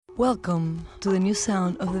Welcome to the new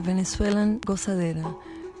sound of the Venezuelan gozadera,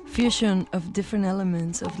 fusion of different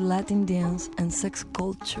elements of Latin dance and sex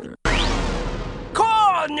culture.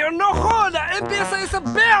 ¡Coño, no joda! ¡Empieza esa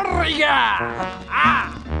verga!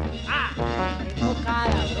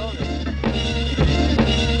 Enfocada, bro.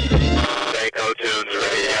 Baco Tunes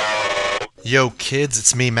Radio. Yo kids,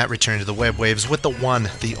 it's me, Matt, returning to the web waves with the one,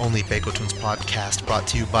 the only Baco Tunes podcast, brought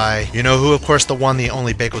to you by, you know who, of course, the one, the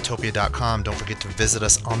only, Bacotopia.com. Don't forget to visit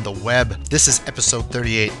us on the web. This is episode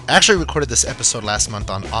 38. I actually recorded this episode last month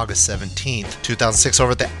on August 17th, 2006,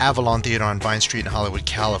 over at the Avalon Theater on Vine Street in Hollywood,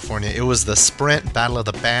 California. It was the Sprint Battle of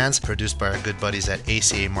the Bands, produced by our good buddies at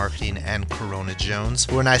ACA Marketing and Corona Jones,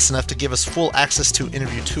 who were nice enough to give us full access to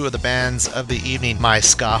interview two of the bands of the evening, my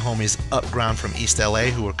ska homies Upground from East LA,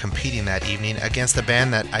 who were competing that evening against a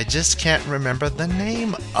band that I just can't remember the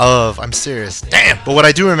name of. I'm serious. Damn! But what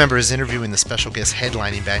I do remember is interviewing the special guest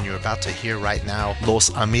headlining band you're about to hear right now, Los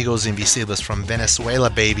Amigos Invisibles from Venezuela,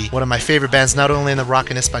 baby. One of my favorite bands, not only in the rock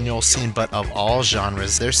and Espanol scene, but of all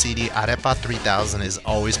genres. Their CD, Arepa 3000, is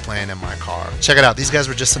always playing in my car. Check it out. These guys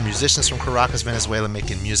were just some musicians from Caracas, Venezuela,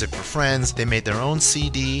 making music for friends. They made their own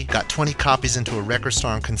CD, got 20 copies into a record store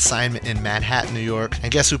on consignment in Manhattan, New York,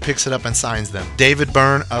 and guess who picks it up and signs them? David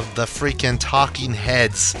Byrne of the freaking Talking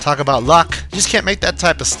Heads. Talk about luck. You just can't make that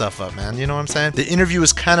type of stuff up, man. You know what I'm saying? The interview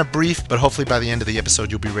is kind of brief, but hopefully by the end of the episode,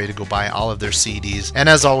 you'll be ready to go buy all of their CDs. And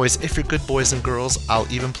as always, if you're good boys and girls, I'll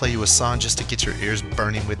even play you a song just to get your ears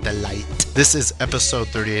burning with delight. This is episode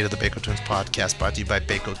 38 of the Baco Tunes podcast, brought to you by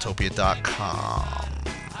Bacotopia.com.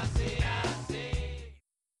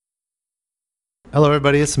 Hello,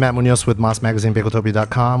 everybody. It's Matt Munoz with Moss Magazine,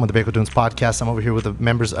 Bacotopia.com, with the Baco Tunes podcast. I'm over here with the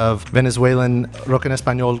members of Venezuelan rock and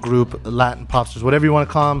Espanol group, Latin popsters, whatever you want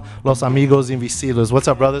to call them, Los Amigos Invisibles. What's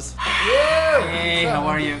up, brothers? Hey, how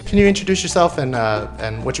are you? Can you introduce yourself and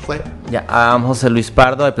what you play? Yeah, I'm Jose Luis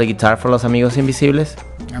Pardo. I play guitar for Los Amigos Invisibles.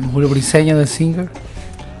 I'm Julio Briseño, the singer.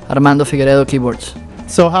 Armando Figueredo, keyboards.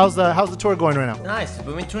 So how's the tour going right now? Nice.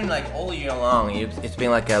 We've been touring like all year long. It's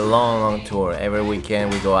been like a long tour. Every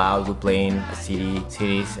weekend we go out, we play in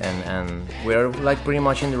cities, and we're like pretty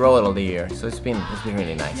much in the road all the year. So it's been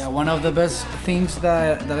really nice. Yeah, one of the best things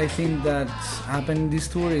that I think that's happened this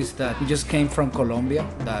tour is that we just came from Colombia,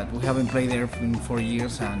 that we haven't played there in 4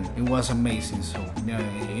 years, and it was amazing. So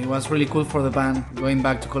it was really cool for the band going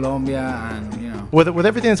back to Colombia, and With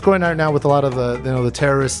everything that's going on right now, with a lot of the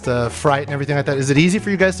terrorist fright and everything like that, is it easy for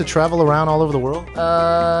you guys to travel around all over the world?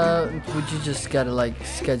 Would you just gotta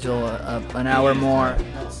schedule an hour more?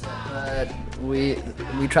 But we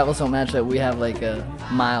travel so much that we have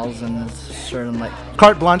miles and certain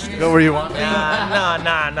Carte blanche to go where you want. No,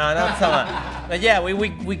 not so much. But yeah,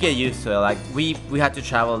 we get used to it. Like we had to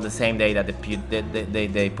travel the same day that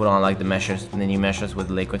they put on the new measures with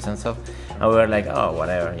liquids and stuff, and we were like, oh,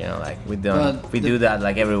 whatever, we do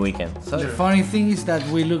that every weekend. So the funny thing is that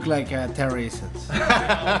we look like terrorists.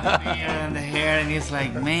 And the hair, and it's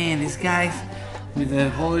like, man, these guys with the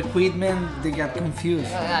whole equipment, they got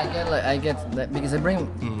confused. I get that because I bring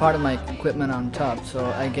part of my equipment on top, so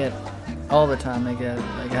I get all the time. I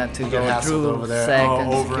had to go through over there.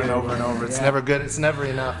 Over and over. It's never good. It's never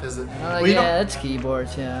enough, is it? It's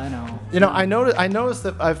keyboards. Yeah, I know. I noticed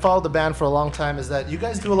that I've followed the band for a long time. Is that you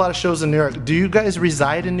guys do a lot of shows in New York? Do you guys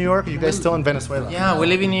reside in New York? Or are you guys still in Venezuela? Yeah, we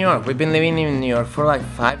live in New York. We've been living in New York for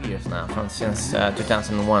 5 years now, since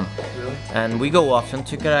 2001. Really? And we go often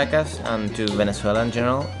to Caracas and to Venezuela in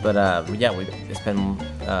general. But we spend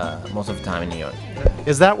most of the time in New York.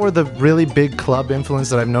 Is that where the really big club influence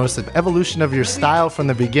that I've noticed, the evolution of your style from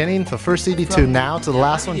the beginning, the first CD to now to the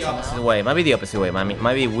last one? Maybe the opposite way.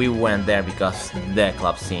 Maybe we went there because the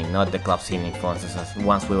club scene, not the club scene influences us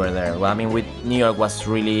once we were there. Well, New York was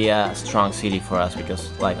really a strong city for us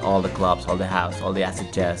because all the clubs, all the house, all the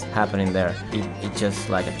acid jazz happening there, it just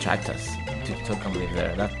attracted us to come live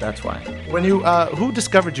there. That's why. When you, who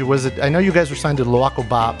discovered you? Was it? I know you guys were signed to Loaco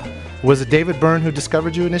Bop. Was it David Byrne who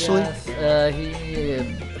discovered you initially? Yes, he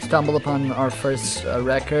stumbled upon our first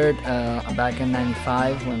record back in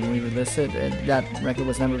 '95 when we released it. That record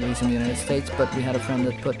was never released in the United States, but we had a friend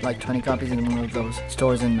that put 20 copies in one of those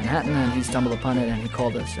stores in Manhattan, and he stumbled upon it and he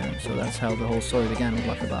called us. And so that's how the whole story began with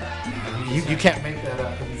Loaco Bop. You can't make that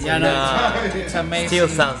up. Yeah, no, it's amazing. Still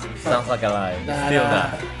sounds like a lie. Still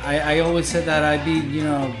not. I always said that I'd be,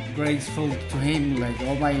 grateful to him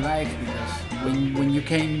all my life because when you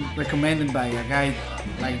came recommended by a guy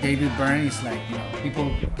like David Byrne, it's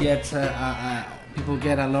people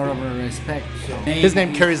get a lot of respect. So. His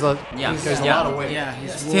name carries a lot of weight. Yeah, he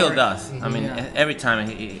still does. Every time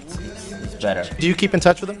it's better. Do you keep in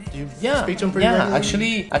touch with them? Do you speak to them pretty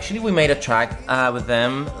regularly? Actually we made a track with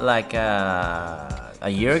them a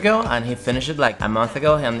year ago, and he finished it like a month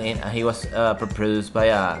ago, and he was produced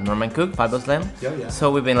by Norman Cook, Fabulous Slam. Yeah.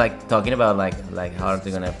 So we've been like talking about like how are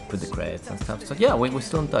they gonna put the credits and stuff. So yeah, we're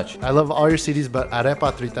still in touch. I love all your CDs, but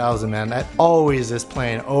Arepa 3000, man, that always is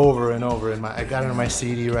playing over and over. I got it on my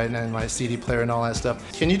CD right now, in my CD player and all that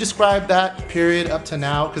stuff. Can you describe that period up to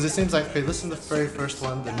now? Because it seems like, okay, listen to the very first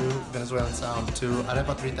one, the new Venezuelan sound, to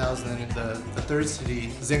Arepa 3000, and the third CD,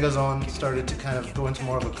 Zinga Zone, started to kind of go into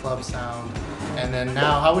more of a club sound. And then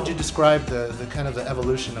now, how would you describe the kind of the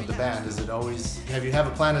evolution of the band? Is it always, have you have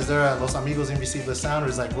a plan? Is there a Los Amigos Invisibles sound, or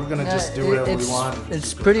is it like, we're gonna just do whatever we want?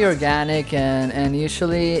 It's pretty organic, and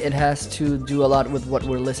usually it has to do a lot with what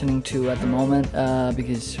we're listening to at the moment,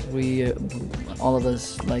 because we, all of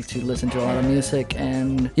us like to listen to a lot of music,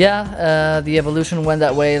 and the evolution went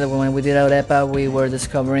that way. That when we did Arepa, we were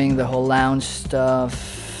discovering the whole lounge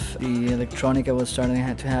stuff. The electronica was starting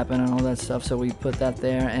to happen and all that stuff, so we put that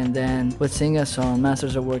there. And then with Zinga Zone,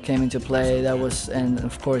 Masters at Work came into play. That was, and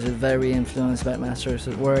of course, it's very influenced by Masters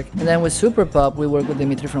at Work. And then with Super Pop, we worked with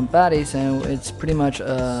Dimitri from Paris, and it's pretty much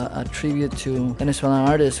a tribute to Venezuelan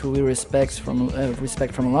artists who we respect from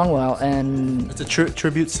a long while. And It's a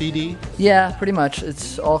tribute CD? yeah, pretty much.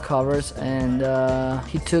 It's all covers, and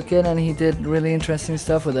he took it and he did really interesting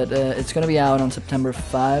stuff with it. It's gonna be out on September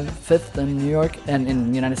 5th in New York, and in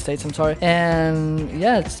the United States, I'm sorry. And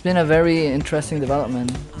yeah, it's been a very interesting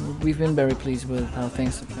development. We've been very pleased with how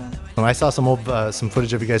things have gone. Well, I saw some old some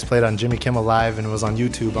footage of you guys played on Jimmy Kimmel Live, and it was on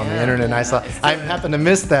YouTube on the internet. And I happened to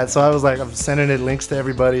miss that, so I was like, I'm sending it links to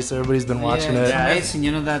everybody, so everybody's been watching it. It's amazing,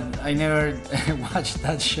 you know, that I never watched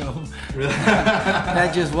that show.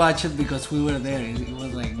 I just watched it because we were there. It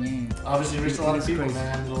was like, man. Obviously, you reached a lot of people,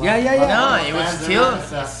 man. Yeah. No, it was still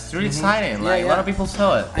it's really exciting. Like a lot of people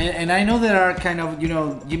saw it. And I know there are kind of, you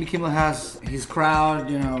know, Jimmy Kimmel has his crowd,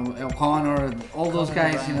 you know, El Connor, all those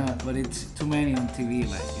guys, you know, but it's too many on TV.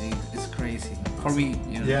 Like it's crazy for me,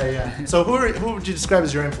 you know. Yeah. So who would you describe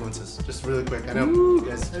as your influences? Just really quick. I know you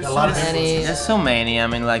guys got a lot of influences. There's so many. I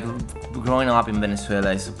mean, like growing up in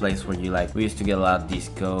Venezuela is a place where we used to get a lot of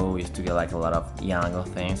disco, we used to get like a lot of Yango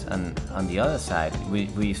things, and on the other side, we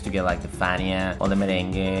used to get like the Fania, all the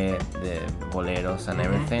merengue, the boleros and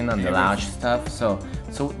everything, and the lounge stuff. So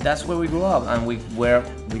that's where we grew up, and we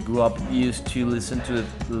grew up used to listen to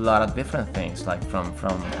a lot of different things, like from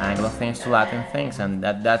Anglo things to Latin things, and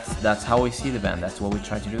that's how we see the band. That's what we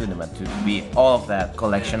try to do in the band, to be all of that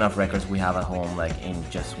collection of records we have at home, like in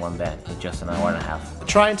just one band, in just an hour and a half.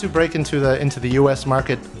 Trying to break into the U.S.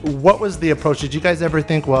 market, what was the approach? Did you guys ever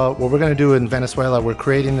think, well, what we're going to do in Venezuela, we're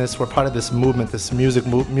creating this, we're part of this movement, this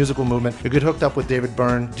musical movement. You get hooked up with David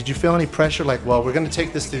Byrne. Did you feel any pressure, like, well, we're going to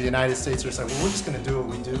take this to the United States, or it's like, well, we're just going to do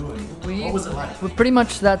what we do? And what was it like? Pretty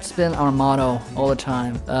much that's been our motto all the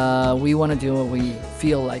time. We want to do what we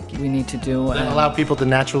feel like we need to do. And allow people to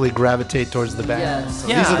naturally gravitate towards the band. Yes. So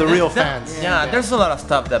these are the real fans. Yeah, there's a lot of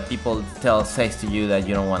stuff that people says to you that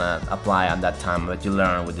you don't want to apply at that time, but you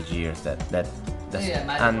learn with the years that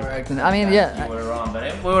might work. I mean, yeah. We were wrong, but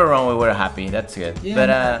if we were wrong, we were happy. That's good. Yeah, but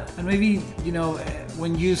and maybe, you know,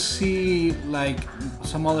 when you see like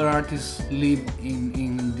some other artists live in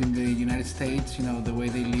the United States, you know, the way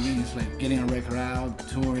they live is like getting a record out,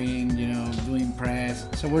 touring, you know, doing press.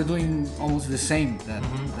 So we're doing almost the same that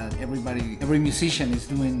every musician is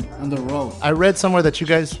doing on the road. I read somewhere that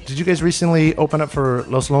did you guys recently open up for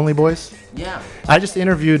Los Lonely Boys? yeah. I just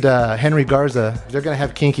interviewed Henry Garza. They're going to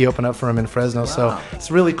have Kinky open up for him in Fresno. Wow. So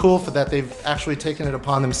it's really cool for that they've actually taken it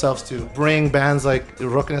upon themselves to bring bands like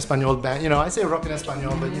Rock en Español band. You know, I say Rock en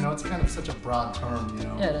Español, but you know, it's kind of such a broad term, you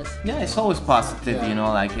know. Yeah, it is. Yeah, it's always positive, you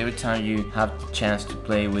know, like every time you have the chance to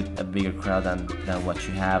play with a bigger crowd than what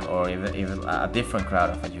you have, or even a different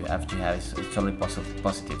crowd of what you have, it's totally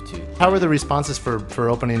positive too. How were the responses for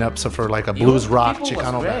opening up, so for like a blues rock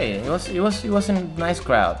Chicano band? It was a nice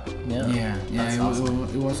crowd. Yeah,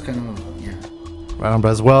 it was kind of, yeah. Right on,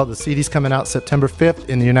 brothers. Well, the CD's coming out September 5th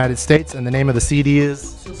in the United States, and the name of the CD is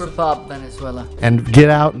Super Pop Venezuela. And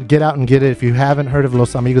get out and get it. If you haven't heard of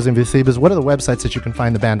Los Amigos Invisibles, what are the websites that you can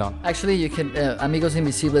find the band on? Actually, you can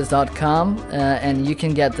amigosinvisibles.com, and you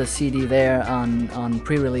can get the CD there on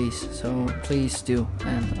pre-release. So please do,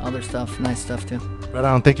 and other stuff, nice stuff too. Right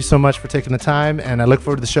on. Thank you so much for taking the time, and I look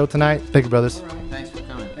forward to the show tonight. Thank you, brothers. All right, thanks for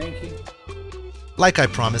coming. Thank you. Like I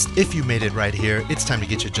promised, if you made it right here, it's time to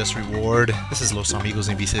get your just reward. This is Los Amigos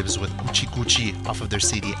Invisibles with Uchi Cuchi off of their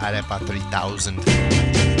CD Arepa 3000.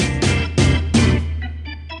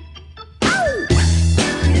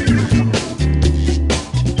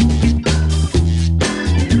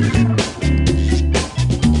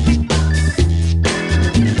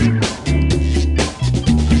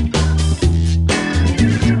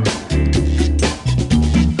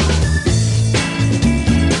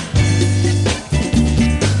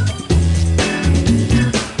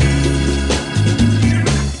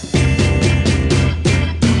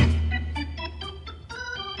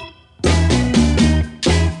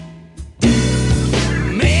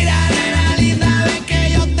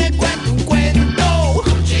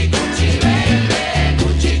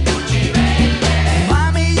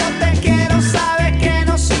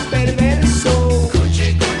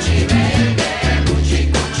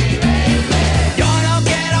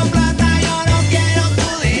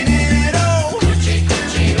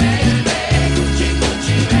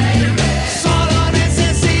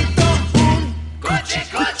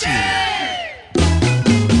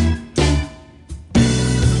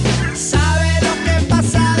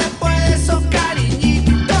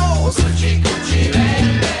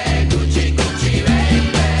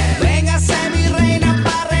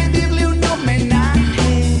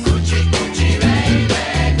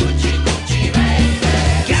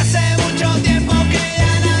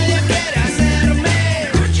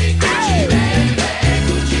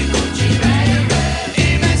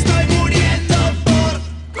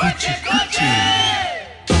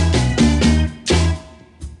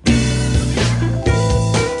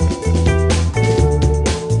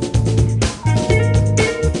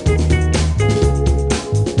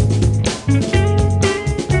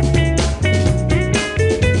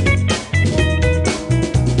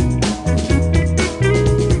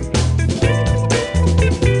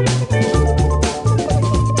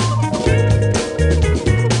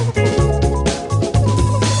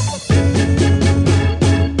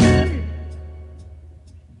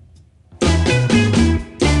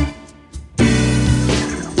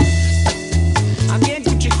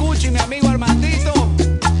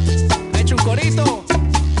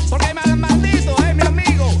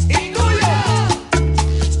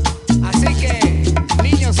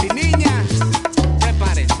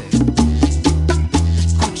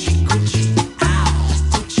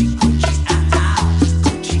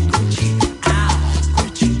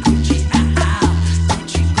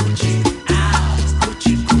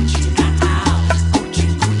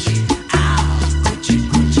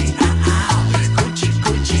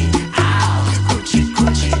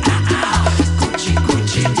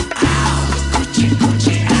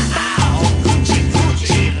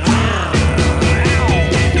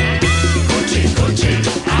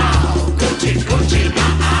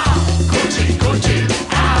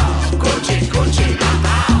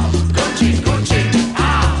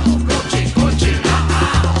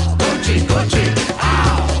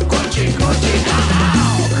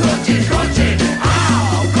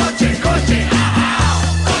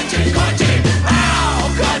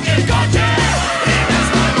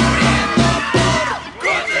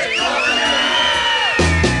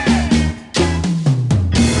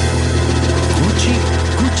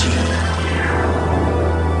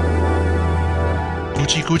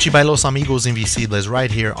 Escuchi by Los Amigos Invisibles right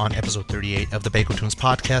here on episode 38 of the Baco Tunes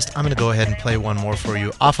podcast. I'm going to go ahead and play one more for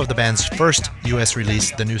you off of the band's first US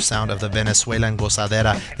release, the new sound of the Venezuelan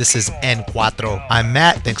Gozadera. This is En Cuatro. I'm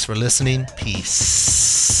Matt. Thanks for listening.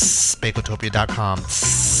 Peace. Bacotopia.com.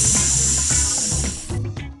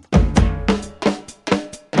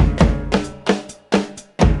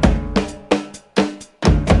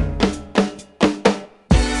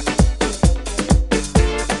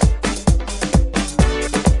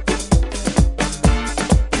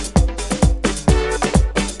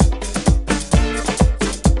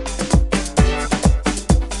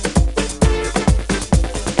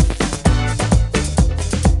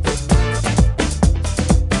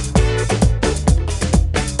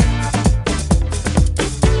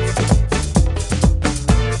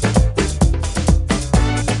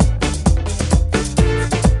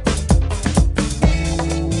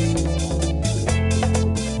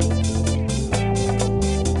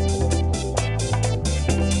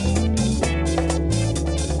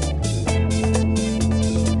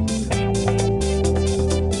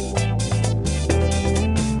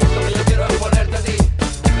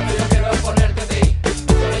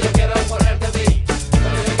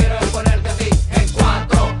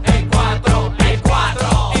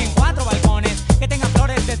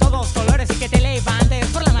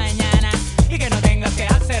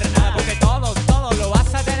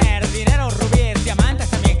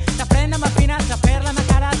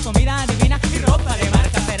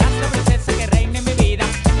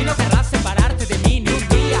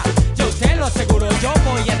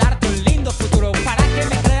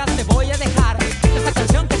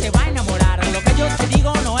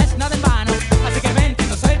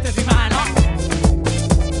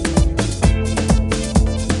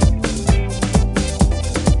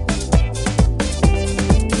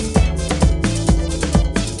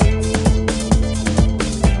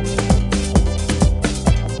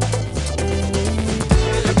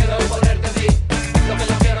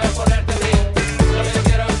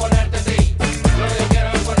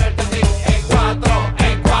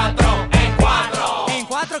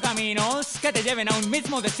 A un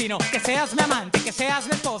mismo destino, que seas mi amante, que seas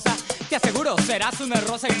mi esposa, te aseguro serás una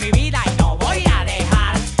rosa en mi vida y no voy a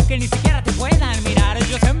dejar que ni siquiera te puedan mirar.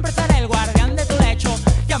 Yo siempre seré el guardián de tu lecho,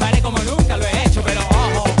 te amaré como nunca lo he hecho, pero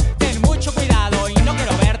ojo, ten mucho cuidado y no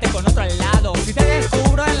quiero verte con otro al lado. Si te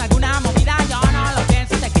descubro en alguna movida, yo no lo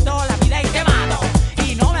pienso, te quito la vida y te mato.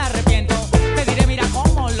 Y no me arrepiento, te diré mira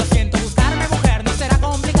cómo lo siento. Buscarme mujer no será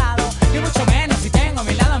complicado, ni mucho menos si tengo a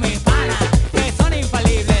mi lado mis panas, que son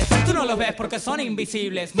infalibles. Tú no los ves porque son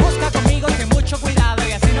invisibles. Busca conmigo, ten mucho cuidado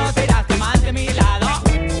y así no te irás de mal de mi lado.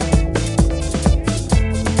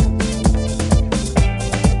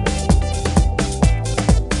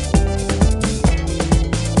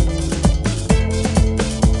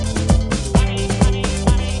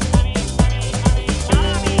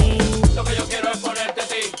 Lo que yo quiero es ponerte a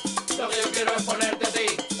ti. Lo que yo quiero es ponerte a ti.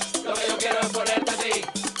 Lo que yo quiero es ponerte a ti.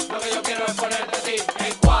 Lo que yo quiero es ponerte a ti.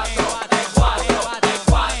 En cuatro, en cuatro, en cuatro, en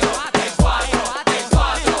cuatro, en cuatro, en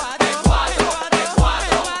cuatro,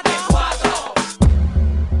 en cuatro, en cuatro.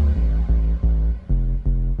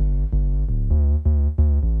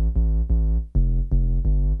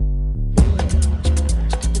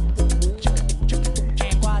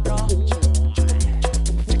 En cuatro.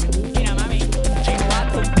 Mira mami, en cuatro. En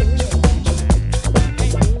cuatro. En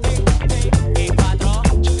cuatro. En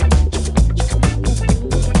cuatro.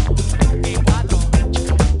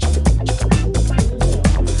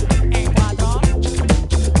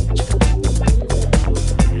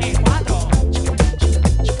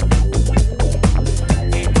 En cuatro. En cuatro.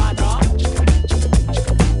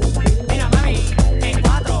 Mira mami, en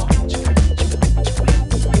cuatro. En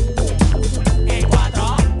cuatro. En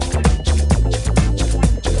cuatro.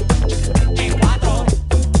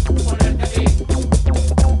 Ponerte a ti.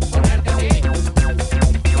 Ponerte a ti.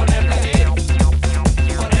 Ponerte a ti.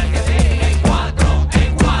 Ponerte a ti. En cuatro.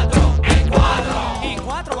 En cuatro. En cuatro. En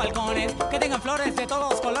cuatro balcones que tengan flores de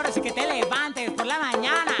todos colores y que te levantes por la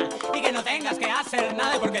mañana y que no tengas que hacer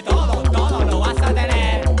nada porque todo lo vas a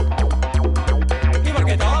tener. Y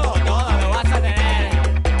porque todo lo vas a tener.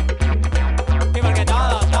 Y porque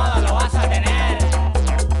todo lo vas a tener.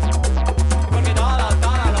 Y porque todo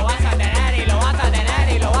lo vas a tener y lo vas a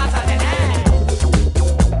tener y lo vas a tener.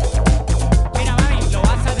 Mira mami, lo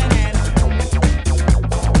vas a tener.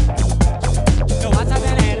 Lo vas a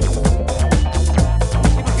tener.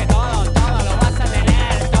 Y porque todo lo vas a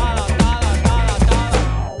tener. Todo.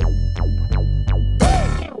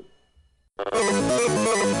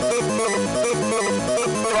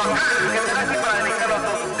 Wow.